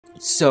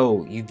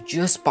So, you've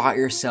just bought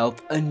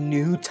yourself a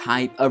new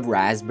type of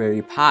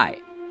Raspberry Pi.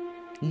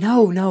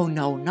 No,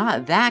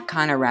 not that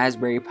kind of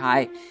Raspberry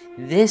Pi,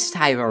 this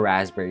type of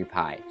Raspberry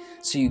Pi.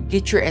 So you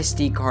get your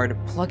SD card,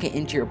 plug it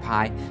into your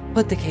Pi,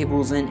 put the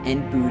cables in,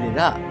 and boot it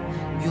up.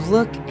 You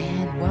look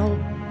and, well,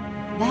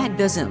 that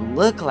doesn't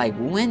look like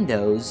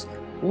Windows.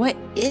 What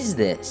is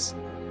this?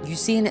 You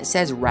see, and it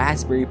says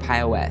Raspberry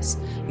Pi OS.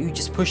 You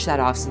just push that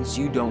off since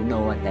you don't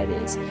know what that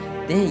is.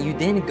 Then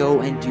you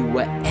go and do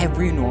what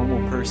every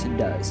normal person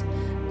does.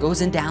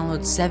 Goes and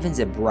downloads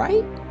 7-zip,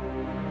 right?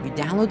 You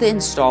download the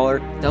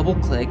installer, double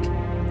click,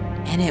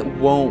 and it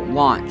won't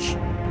launch.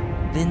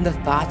 Then the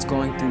thoughts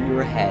going through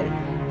your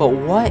head, but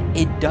what?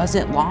 It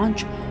doesn't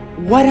launch?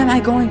 What am I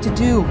going to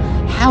do?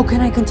 How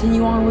can I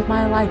continue on with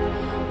my life?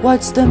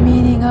 What's the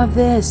meaning of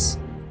this?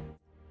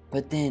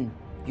 But then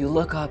you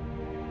look up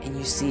and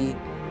you see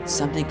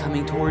something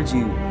coming towards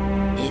you.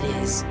 It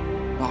is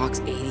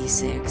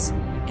Box86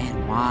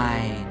 and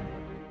wine.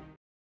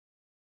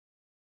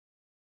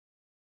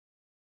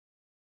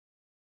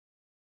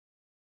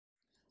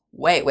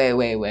 Wait.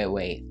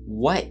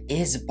 What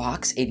is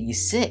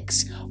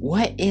Box86?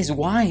 What is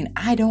wine?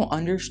 I don't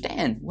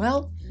understand.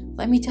 Well,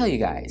 let me tell you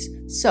guys.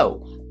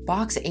 So,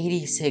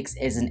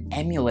 Box86 is an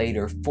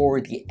emulator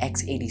for the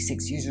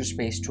x86 user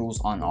space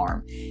tools on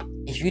ARM.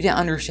 If you didn't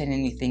understand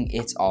anything,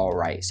 it's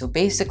alright. So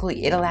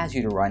basically, it allows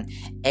you to run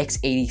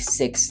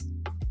x86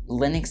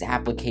 Linux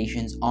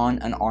applications on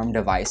an ARM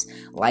device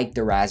like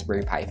the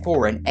Raspberry Pi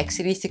 4, and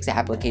x86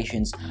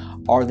 applications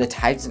are the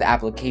types of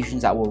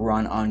applications that will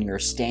run on your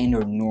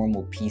standard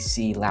normal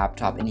PC,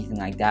 laptop, anything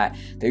like that.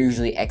 They're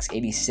usually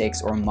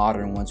x86, or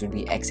modern ones would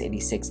be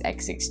x86,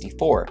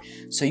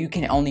 x64. So you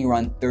can only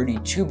run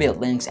 32-bit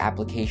Linux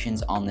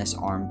applications on this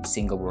ARM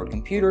single board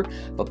computer,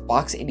 but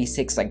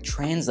Box86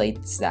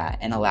 translates that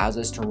and allows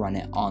us to run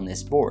it on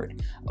this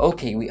board.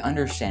 Okay, we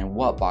understand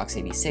what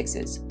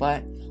Box86 is,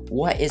 but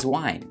what is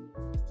Wine?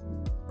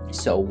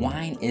 So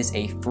Wine is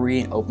a free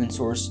and open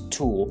source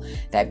tool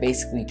that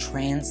basically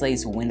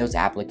translates Windows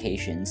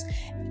applications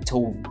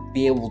to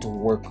be able to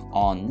work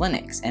on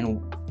Linux.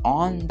 And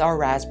on our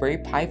Raspberry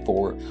Pi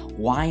 4,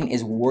 Wine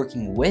is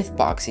working with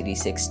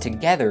Box86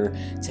 together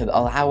to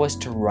allow us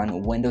to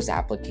run Windows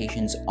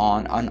applications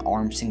on an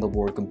ARM single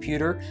board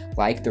computer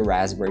like the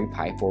Raspberry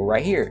Pi 4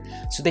 right here.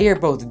 So they are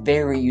both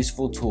very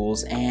useful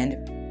tools,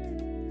 and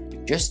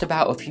just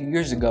about a few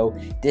years ago,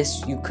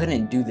 you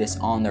couldn't do this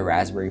on the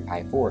Raspberry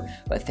Pi 4,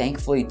 but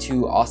thankfully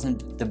to awesome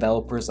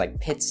developers like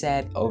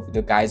Pitset,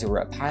 the guys over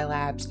at Pi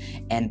Labs,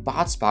 and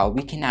Botspot,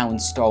 we can now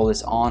install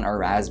this on our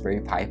Raspberry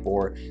Pi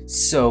 4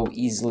 so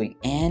easily,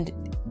 and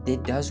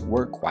it does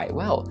work quite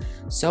well.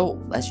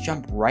 So let's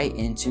jump right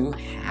into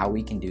how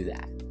we can do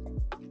that.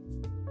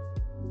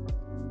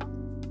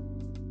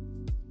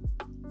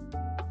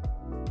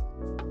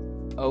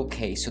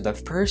 Okay, so the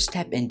first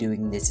step in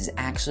doing this is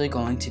actually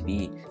going to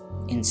be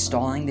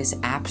installing this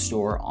app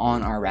store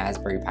on our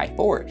Raspberry Pi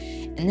 4.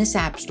 And this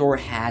app store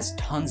has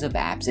tons of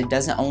apps. It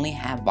doesn't only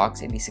have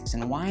Box86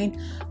 and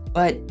Wine,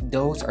 but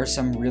those are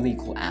some really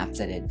cool apps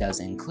that it does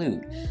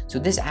include. So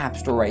this app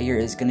store right here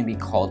is going to be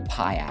called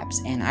Pi Apps,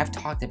 and I've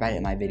talked about it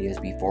in my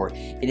videos before.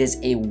 It is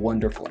a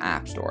wonderful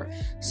app store.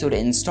 So to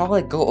install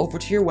it, go over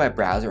to your web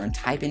browser and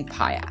type in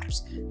Pi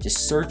Apps.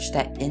 Just search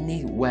that in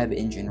the web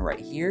engine right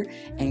here,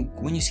 and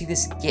when you see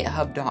this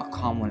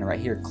github.com one right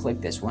here,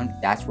 click this one.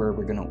 That's where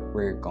we're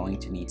going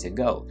to need to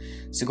go.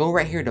 So go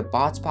right here to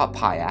Botspot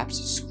Pi Apps,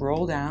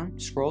 scroll down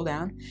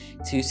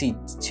till you see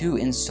to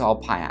install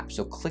Pi Apps.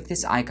 So click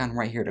this icon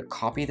right here to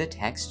copy the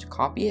text,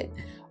 copy it,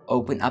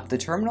 open up the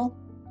terminal.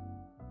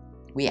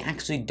 We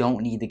actually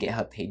don't need the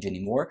GitHub page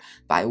anymore,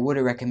 but I would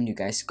recommend you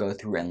guys go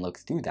through and look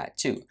through that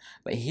too.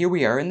 But here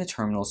we are in the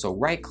terminal, so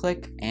right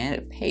click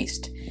and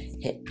paste.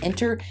 Hit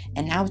enter,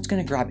 and now it's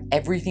going to grab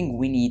everything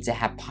we need to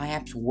have Pi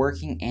Apps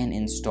working and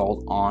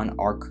installed on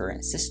our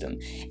current system.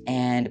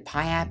 And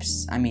Pi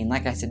Apps, I mean,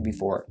 like I said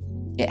before,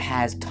 it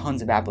has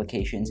tons of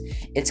applications.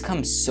 It's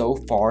come so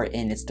far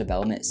in its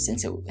development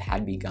since it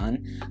had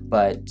begun,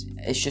 but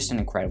it's just an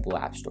incredible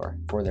app store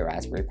for the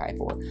Raspberry Pi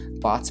 4.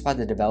 Botspot,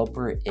 the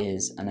developer,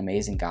 is an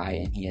amazing guy,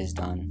 and he has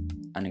done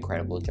an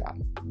incredible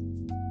job.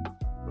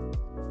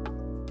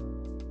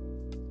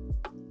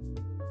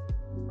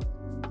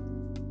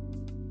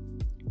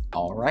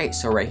 Alright,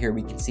 so right here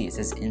we can see it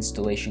says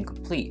installation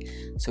complete.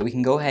 So we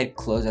can go ahead,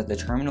 close out the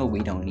terminal,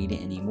 we don't need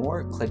it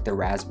anymore. Click the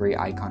Raspberry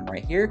icon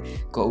right here,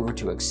 go over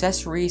to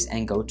accessories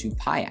and go to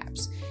Pi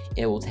Apps.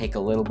 It will take a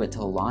little bit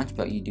to launch,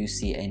 but you do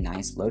see a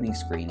nice loading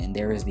screen, and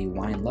there is the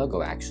Wine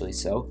logo actually.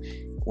 So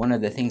one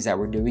of the things that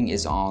we're doing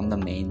is on the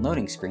main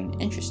loading screen.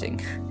 Interesting.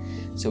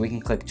 So we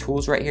can click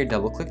tools right here,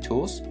 double click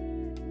tools.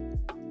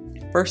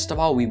 First of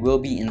all, we will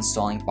be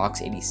installing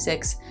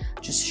Box86,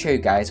 just to show you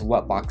guys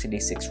what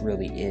Box86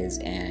 really is,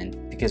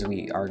 and because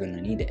we are going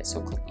to need it. So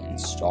click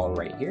install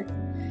right here,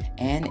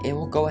 and it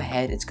will go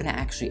ahead. It's going to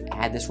actually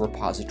add this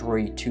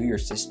repository to your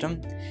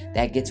system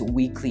that gets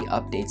weekly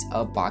updates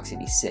of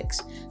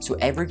Box86. So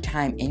every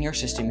time in your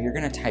system you're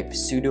going to type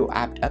sudo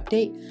apt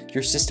update,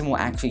 your system will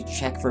actually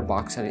check for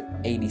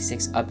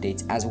Box86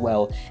 updates as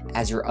well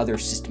as your other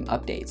system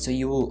updates. So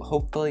you will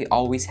hopefully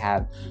always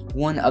have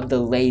one of the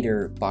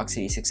later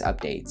Box86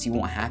 updates. You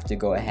won't have to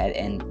go ahead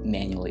and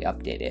manually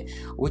update it,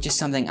 which is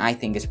something I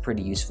think is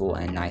pretty useful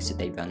and nice that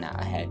they've done that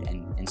ahead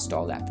and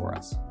installed that for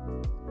us.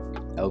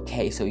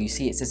 Okay, so you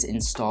see it says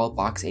install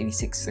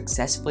Box86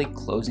 successfully,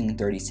 closing in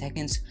 30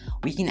 seconds.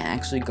 We can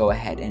actually go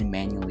ahead and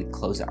manually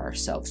close it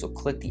ourselves. So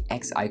click the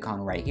X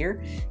icon right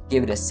here,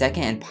 give it a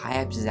second, and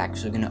PyApps is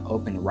actually going to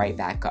open right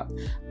back up.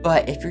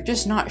 But if you're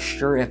just not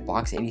sure if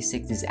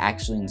Box86 is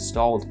actually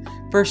installed,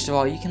 first of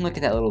all, you can look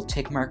at that little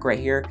tick mark right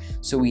here.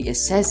 So it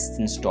says it's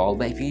installed,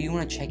 but if you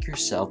want to check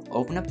yourself,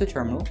 open up the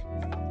terminal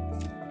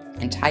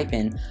and type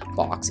in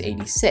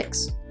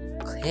Box86.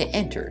 Hit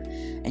enter,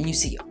 and you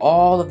see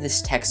all of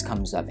this text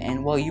comes up,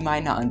 and well, you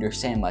might not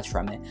understand much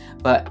from it,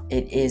 but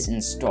it is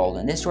installed.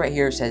 And this right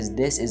here says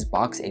this is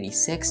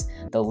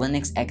Box86, the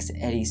Linux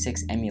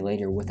x86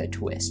 emulator with a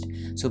twist.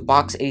 So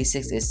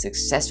Box86 is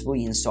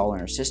successfully installed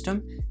on our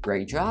system.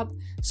 Great job.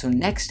 So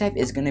next step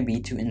is going to be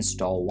to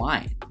install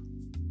Wine.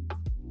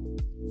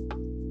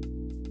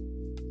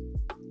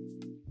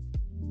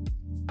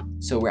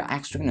 So we're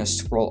actually going to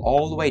scroll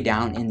all the way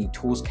down in the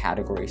tools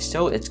category.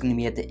 So it's going to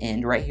be at the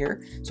end right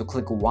here. So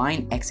click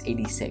Wine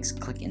x86,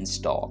 click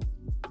install.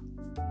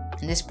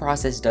 And this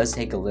process does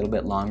take a little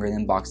bit longer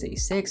than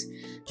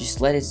Box86. Just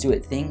let it do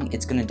its thing.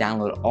 It's going to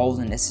download all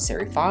the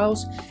necessary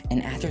files.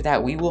 And after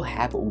that, we will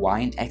have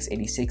Wine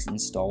x86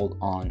 installed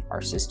on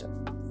our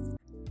system.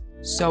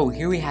 So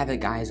here we have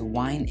it, guys.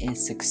 Wine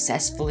is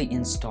successfully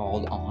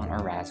installed on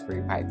our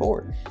Raspberry Pi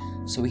board.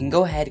 So we can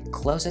go ahead,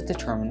 close at the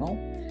terminal,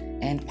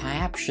 and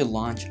PyApps should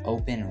launch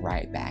open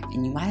right back.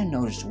 And you might have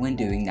noticed when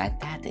doing that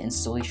the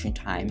installation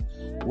time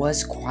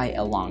was quite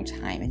a long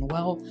time. And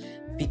well,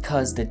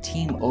 because the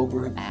team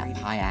over at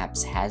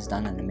PyApps has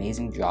done an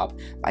amazing job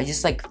by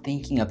just like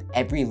thinking of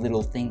every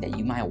little thing that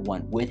you might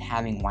want with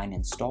having Wine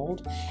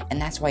installed, and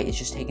that's why it's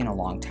just taken a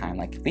long time.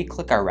 Like if we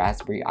click our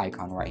Raspberry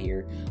icon right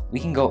here, we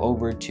can go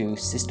over to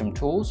System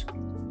Tools.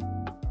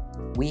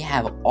 We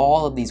have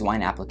all of these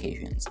Wine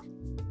applications.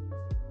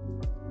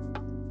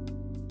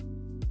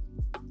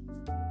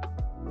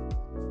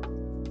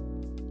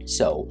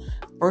 So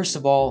first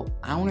of all,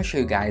 I want to show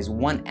you guys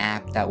one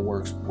app that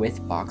works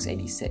with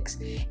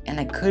Box86, and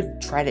I could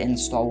try to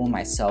install one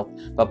myself,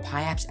 but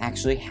PyApps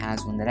actually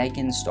has one that I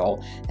can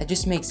install that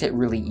just makes it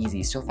really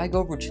easy. So if I go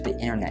over to the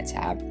Internet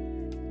tab,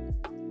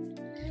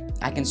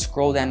 I can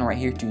scroll down right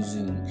here to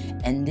Zoom,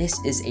 and this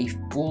is a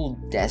full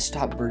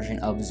desktop version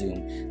of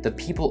Zoom. The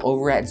people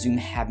over at Zoom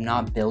have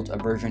not built a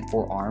version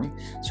for ARM,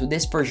 so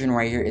this version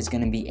right here is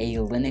going to be a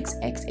Linux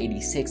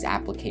x86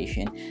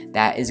 application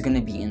that is going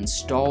to be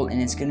installed,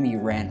 and it's going to be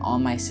ran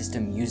on my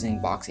system using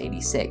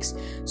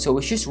Box86. So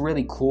it's just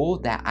really cool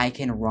that I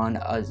can run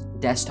a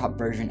desktop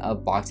version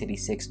of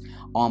Box86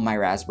 on my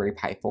Raspberry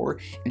Pi 4,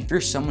 and if you're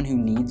someone who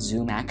needs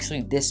Zoom,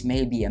 actually this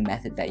may be a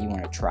method that you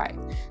want to try.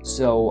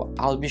 So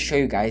I'll just show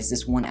you guys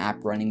this one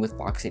app running with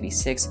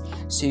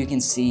Box86 so you can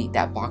see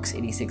that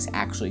Box86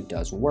 actually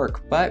does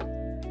work. But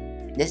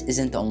this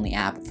isn't the only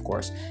app, of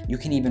course. You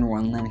can even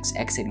run Linux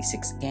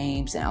x86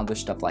 games and other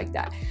stuff like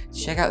that.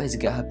 Check out his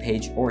GitHub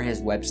page or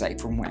his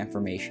website for more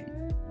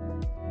information.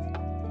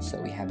 So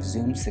we have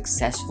Zoom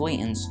successfully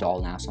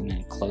installed now, so I'm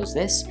going to close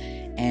this,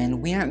 and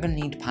we aren't going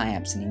to need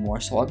PyApps anymore,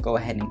 so I'll go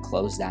ahead and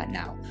close that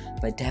now,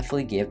 but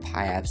definitely give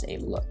PyApps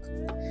a look.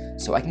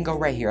 So I can go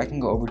right here, I can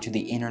go over to the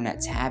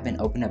Internet tab and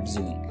open up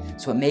Zoom.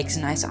 So it makes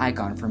a nice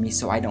icon for me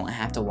so I don't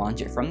have to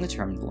launch it from the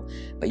terminal,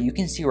 but you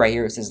can see right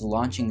here it says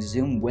launching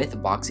Zoom with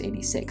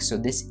Box86, so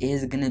this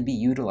is going to be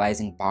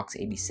utilizing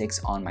Box86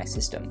 on my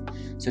system.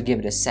 So give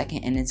it a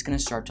second and it's going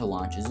to start to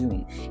launch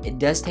Zoom. It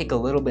does take a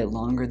little bit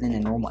longer than a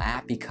normal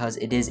app because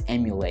it is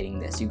emulating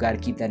this. You got to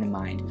keep that in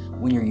mind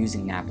when you're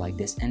using an app like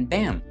this, and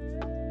bam!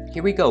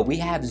 Here we go, we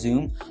have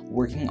Zoom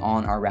working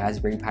on our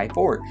Raspberry Pi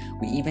 4.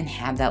 We even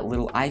have that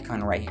little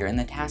icon right here in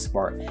the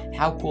taskbar.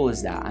 How cool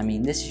is that? I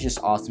mean, this is just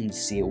awesome to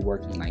see it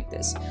working like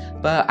this.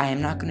 But I am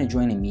not going to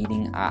join a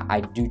meeting. I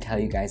do tell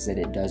you guys that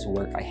it does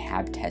work. I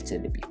have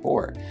tested it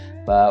before.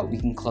 But we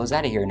can close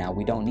out of here now.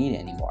 We don't need it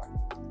anymore.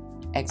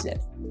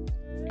 Exit.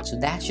 So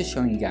that's just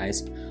showing you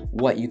guys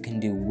what you can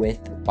do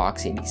with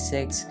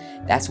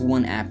Box86. That's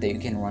one app that you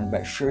can run,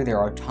 but sure, there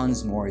are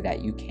tons more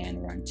that you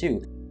can run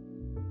too.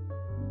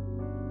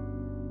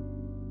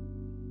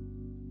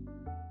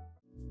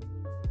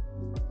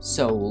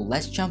 So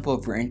let's jump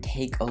over and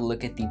take a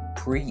look at the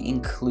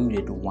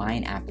pre-included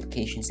Wine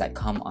applications that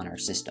come on our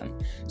system.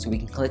 So we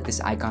can click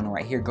this icon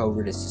right here, go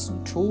over to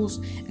System Tools,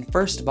 and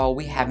first of all,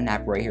 we have an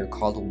app right here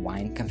called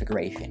Wine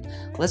Configuration.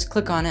 Let's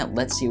click on it,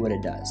 let's see what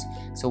it does.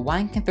 So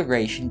Wine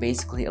Configuration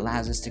basically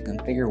allows us to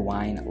configure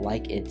wine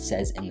like it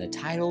says in the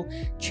title,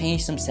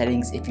 change some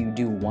settings if you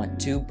do want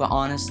to, but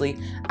honestly,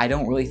 I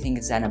don't really think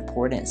it's that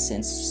important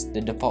since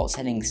the default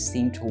settings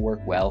seem to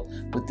work well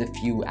with the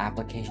few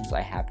applications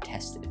I have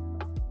tested.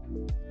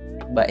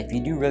 But if you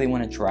do really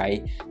want to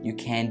try, you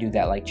can do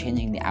that, like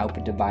changing the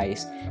output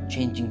device,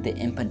 changing the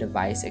input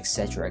device,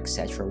 etc,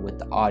 with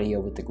the audio,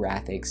 with the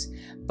graphics,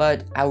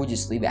 but I would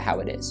just leave it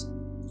how it is.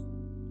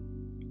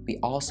 We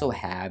also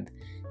have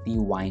the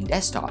Wine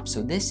desktop.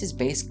 So this is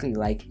basically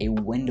like a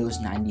Windows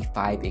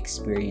 95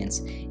 experience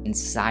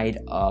inside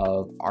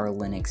of our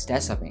Linux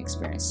desktop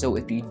experience. So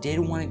if you did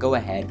want to go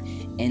ahead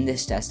in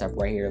this desktop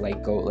right here,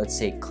 like let's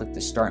say click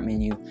the start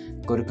menu,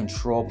 go to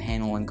control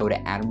panel and go to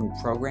add new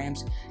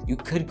programs, you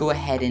could go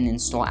ahead and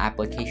install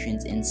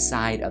applications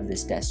inside of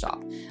this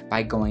desktop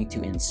by going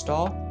to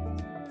install,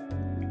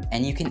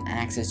 and you can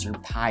access your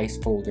Pi's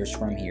folders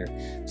from here.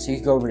 So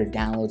you go over to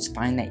downloads,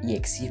 find that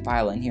exe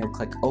file in here,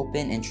 click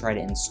open and try to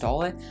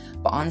install it.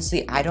 But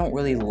honestly, I don't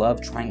really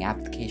love trying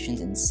applications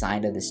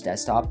inside of this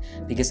desktop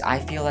because I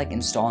feel like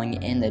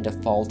installing in the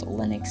default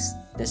Linux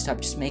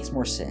desktop just makes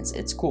more sense.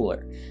 It's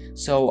cooler.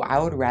 So I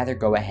would rather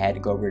go ahead,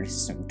 go over to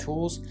System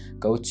Tools,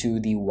 go to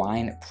the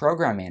Wine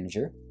Program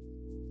Manager.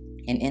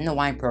 And in the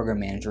Wine Program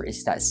Manager,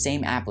 it's that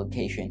same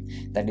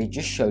application that I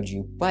just showed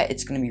you, but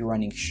it's going to be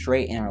running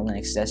straight in our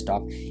Linux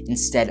desktop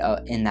instead of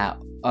in that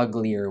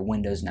uglier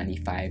Windows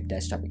 95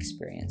 desktop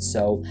experience.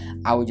 So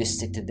I would just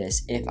stick to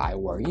this if I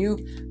were you,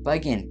 but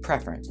again,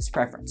 preference is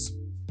preference.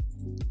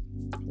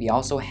 We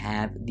also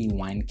have the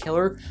Wine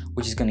Killer,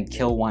 which is going to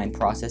kill wine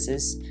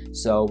processes,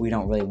 so we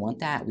don't really want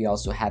that. We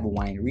also have a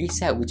Wine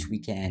Reset, which we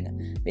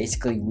can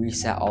basically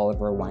reset all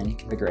of our wine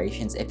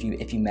configurations. If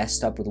you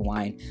messed up with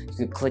wine, you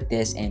could click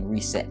this and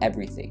reset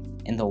everything.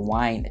 In the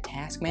Wine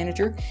Task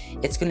Manager,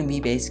 it's going to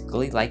be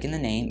basically, like in the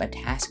name, a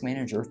task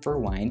manager for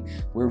wine,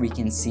 where we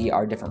can see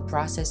our different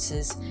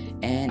processes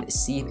and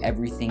see if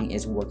everything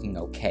is working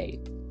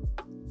okay.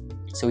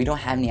 So we don't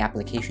have any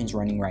applications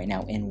running right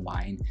now in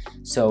Wine,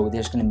 so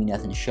there's going to be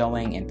nothing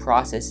showing in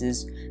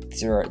processes.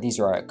 These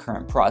are our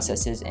current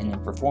processes, and in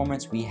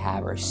performance we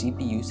have our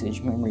CPU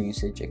usage, memory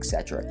usage,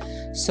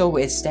 etc. So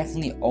it's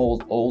definitely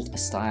old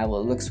style.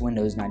 It looks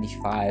Windows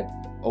 95,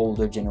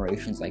 older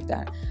generations like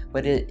that,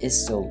 but it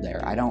is still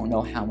there. I don't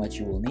know how much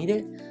you will need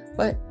it,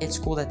 but it's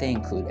cool that they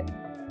include it.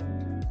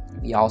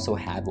 We also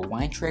have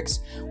Wine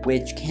Tricks,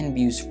 which can be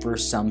used for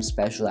some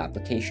special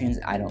applications.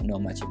 I don't know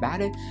much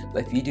about it,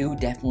 but if you do,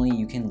 definitely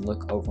you can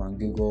look over on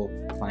Google,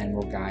 find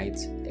more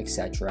guides,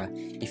 etc.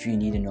 if you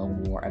need to know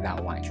more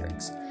about Wine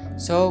Tricks.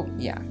 So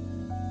yeah.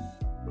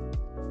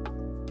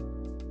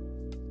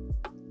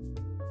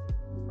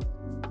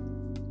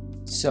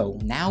 So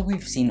now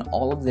we've seen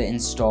all of the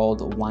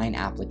installed Wine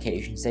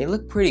applications. They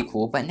look pretty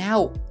cool, but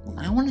now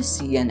I want to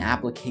see an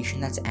application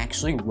that's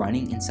actually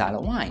running inside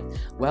of Wine.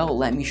 Well,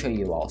 let me show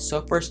you all.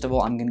 So first of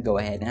all, I'm going to go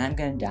ahead and I'm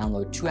going to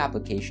download two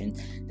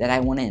applications that I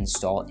want to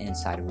install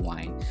inside of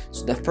Wine.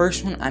 So the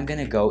first one I'm going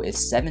to go is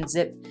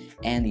 7-Zip,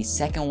 and the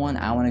second one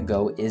I want to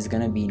go is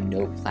going to be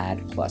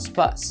Notepad++.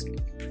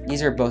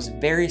 These are both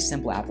very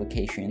simple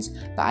applications,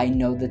 but I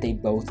know that they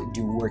both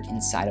do work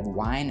inside of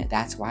Wine.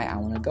 That's why I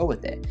want to go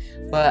with it.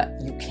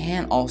 But you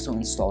can also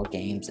install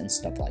games and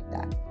stuff like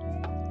that.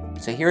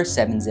 So here is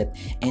 7-Zip,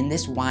 and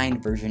this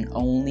Wine version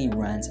only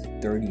runs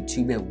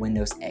 32-bit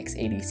Windows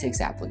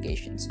x86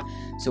 applications.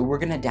 So we're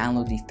going to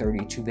download the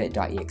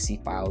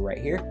 32bit.exe file right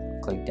here.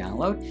 Click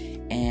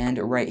download, and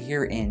right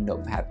here in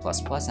Notepad++,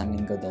 I'm going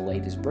to go to the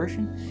latest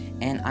version,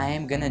 and I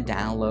am going to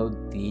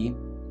download the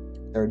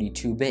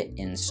 32-bit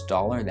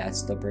installer.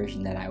 That's the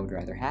version that I would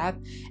rather have,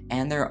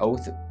 and they're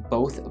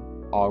both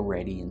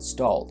already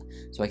installed,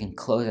 so I can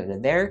close out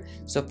of there.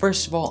 So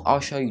first of all, I'll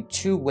show you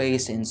two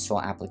ways to install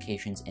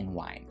applications in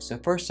Wine. So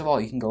first of all,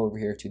 you can go over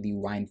here to the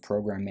Wine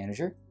Program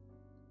Manager,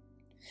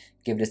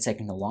 give it a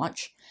second to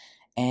launch,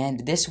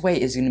 and this way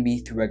is going to be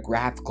through a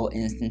graphical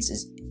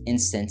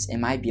instance. It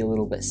might be a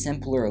little bit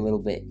simpler, a little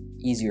bit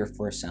easier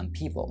for some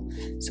people.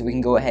 So we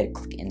can go ahead,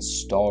 click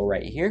install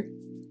right here,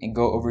 and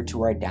go over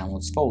to our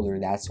downloads folder.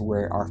 That's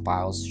where our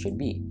files should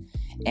be.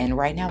 And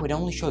right now it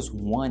only shows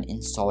one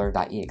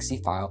installer.exe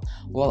file.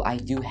 Well, I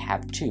do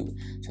have two.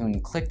 So when you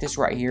click this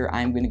right here,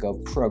 I'm going to go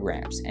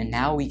programs, and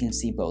now we can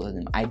see both of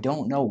them. I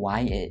don't know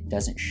why it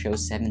doesn't show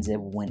 7-Zip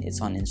when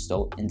it's on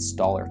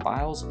installer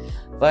files,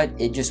 but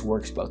it just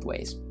works both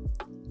ways.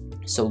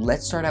 So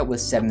let's start out with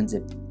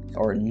 7-Zip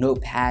or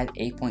Notepad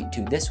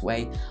 8.2 this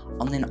way,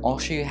 and then I'll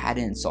show you how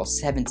to install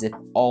 7-Zip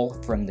all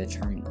from the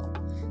terminal.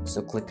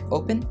 So click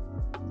open.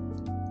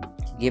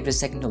 Give it a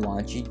second to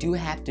launch. You do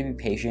have to be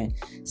patient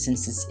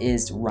since this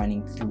is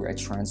running through a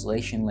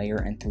translation layer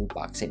and through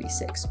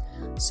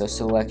Box86. So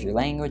select your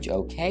language,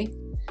 OK.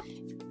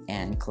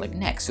 and click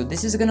next. So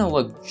this is going to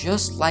look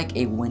just like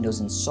a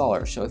Windows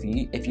installer. So if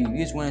you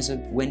used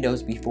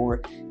Windows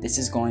before, this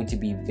is going to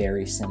be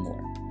very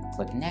similar.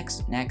 Click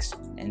next,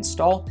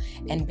 install,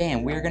 and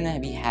bam, we're going to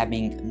be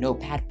having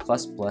Notepad++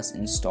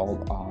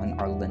 installed on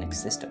our Linux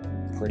system.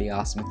 Pretty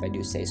awesome if I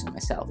do say so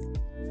myself.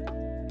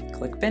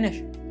 Click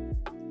finish.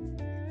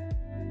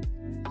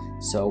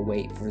 So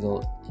wait for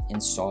the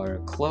installer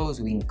to close.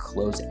 We can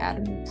close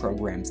add new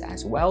programs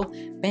as well.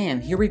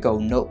 Bam, here we go.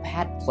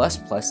 Notepad++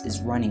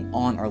 is running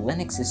on our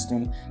Linux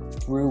system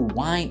through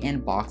Wine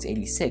and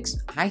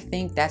Box86. I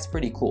think that's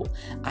pretty cool.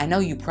 I know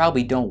you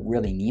probably don't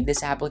really need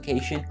this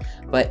application,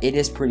 but it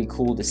is pretty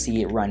cool to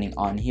see it running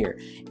on here.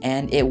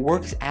 And it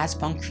works as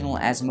functional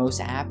as most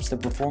apps. The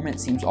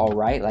performance seems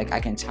alright. Like I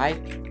can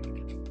type.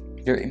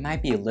 It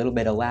might be a little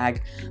bit of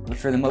lag, but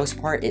for the most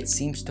part, it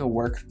seems to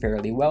work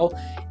fairly well,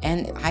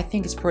 and I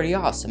think it's pretty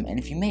awesome. And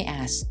if you may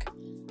ask,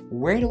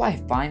 where do I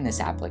find this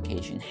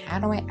application? How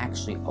do I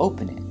actually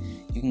open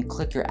it? You can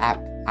click your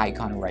app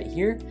icon right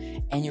here,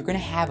 and you're going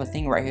to have a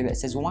thing right here that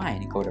says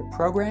Wine. Go to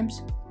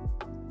Programs,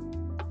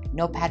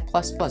 Notepad++,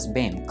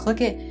 bam,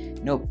 click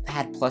it.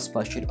 Notepad++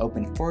 should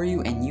open for you,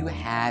 and you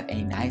have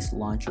a nice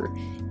launcher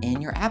in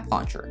your app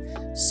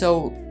launcher.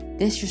 So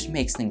this just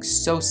makes things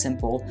so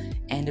simple,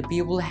 and to be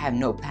able to have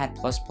Notepad++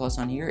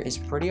 on here is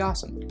pretty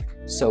awesome.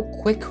 So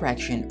quick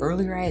correction,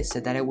 earlier I had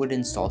said that I would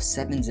install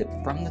 7-zip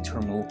from the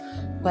terminal,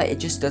 but it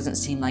just doesn't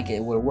seem like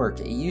it would work.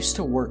 It used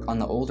to work on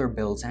the older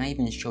builds, and I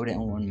even showed it in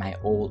one of my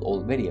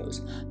old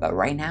videos, but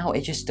right now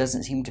it just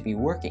doesn't seem to be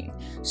working.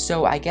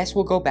 So I guess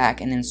we'll go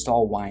back and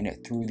install Wine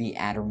through the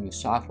add or remove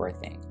software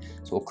thing.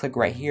 So we'll click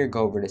right here,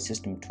 go over to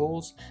System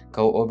Tools,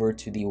 go over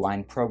to the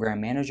Wine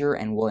Program Manager,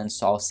 and we'll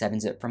install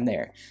 7-zip from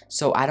there.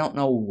 So I don't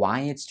know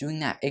why it's doing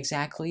that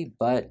exactly,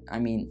 but I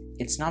mean,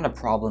 it's not a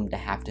problem to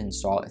have to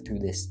install it through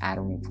this add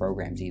or remove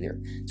programs either.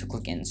 So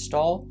click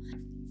Install.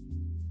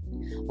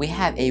 We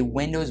have a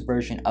Windows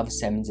version of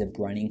 7-zip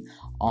running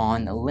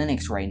on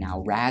Linux right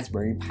now,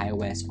 Raspberry Pi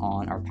OS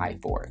on our Pi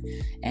 4.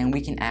 And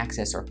we can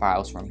access our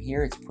files from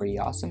here. It's pretty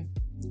awesome.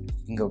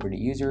 You can go over to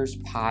Users,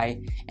 Pi,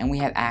 and we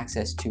have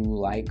access to,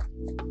 like,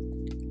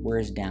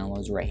 where's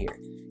Downloads right here.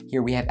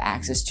 Here we have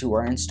access to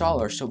our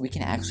installer, so we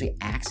can actually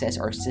access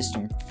our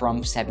system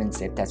from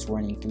 7-zip that's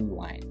running through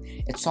Wine.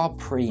 It's all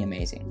pretty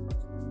amazing.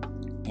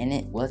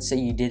 And let's say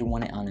you did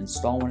want to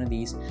uninstall one of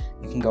these,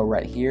 you can go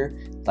right here,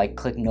 like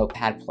click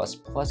Notepad++,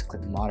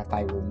 click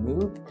Modify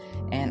Remove,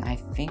 and I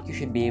think you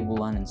should be able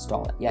to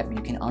uninstall it. Yep,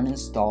 you can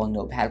uninstall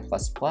Notepad++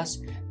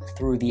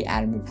 through the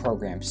add new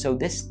program. So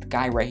this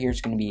guy right here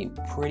is going to be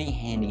pretty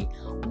handy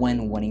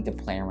when wanting to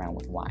play around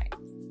with Wine.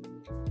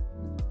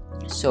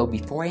 So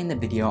before I end the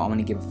video, I want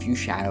to give a few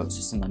shout outs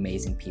to some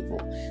amazing people.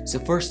 So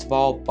first of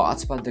all,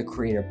 Botspot, the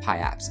creator of Pi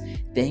Apps.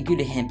 Thank you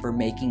to him for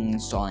making and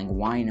installing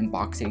Wine and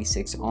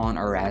Box86 on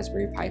our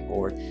Raspberry Pi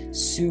 4.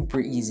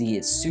 Super easy,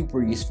 it's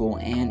super useful,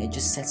 and it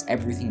just sets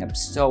everything up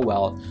so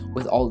well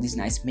with all these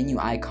nice menu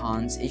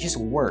icons. It just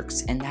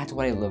works, and that's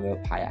what I love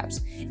about Pi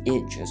Apps.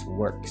 It just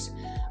works.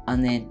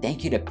 And then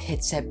thank you to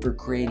Pitset for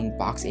creating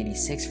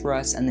Box86 for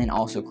us, and then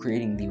also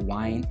creating the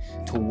Wine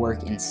to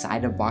work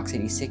inside of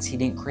Box86. He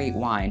didn't create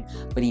Wine,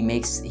 but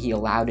he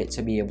allowed it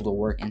to be able to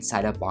work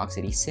inside of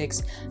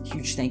Box86.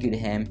 Huge thank you to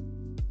him.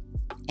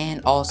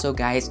 And also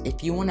guys,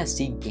 if you want to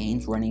see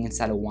games running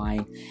inside of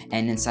Wine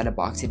and inside of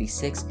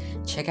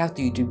Box86, check out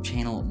the YouTube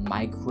channel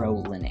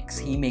Micro Linux.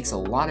 He makes a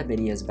lot of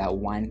videos about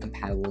Wine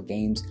compatible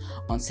games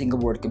on single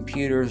board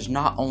computers,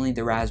 not only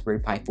the Raspberry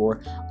Pi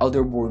 4,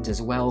 other boards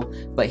as well,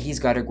 but he's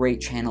got a great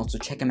channel, so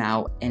check him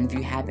out. And if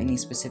you have any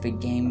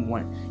specific game you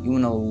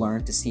want to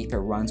learn to see if it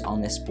runs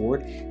on this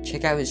board,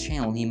 check out his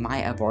channel. He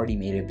might have already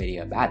made a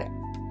video about it.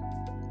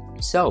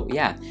 So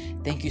yeah,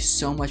 thank you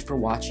so much for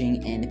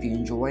watching, and if you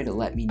enjoyed,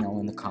 let me know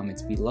in the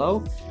comments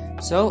below.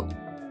 So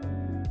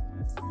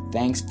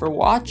thanks for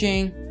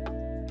watching.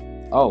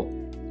 Oh,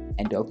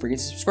 and don't forget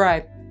to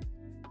subscribe.